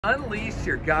Unleash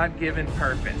your God-given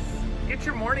purpose. Get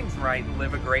your mornings right and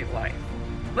live a great life.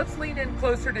 Let's lean in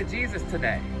closer to Jesus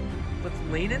today. Let's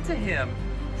lean into Him,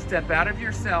 step out of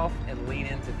yourself, and lean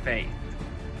into faith.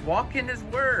 Walk in His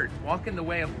Word. Walk in the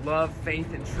way of love,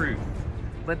 faith, and truth.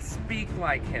 Let's speak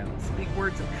like Him. Speak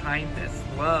words of kindness,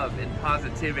 love, and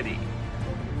positivity.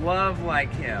 Love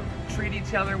like Him. Treat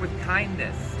each other with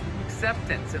kindness,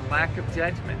 acceptance, and lack of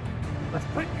judgment. Let's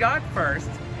put God first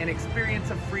and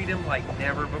experience a freedom like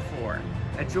never before.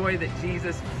 A joy that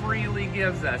Jesus freely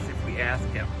gives us if we ask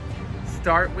Him.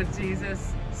 Start with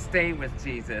Jesus, stay with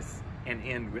Jesus, and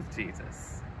end with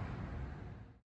Jesus.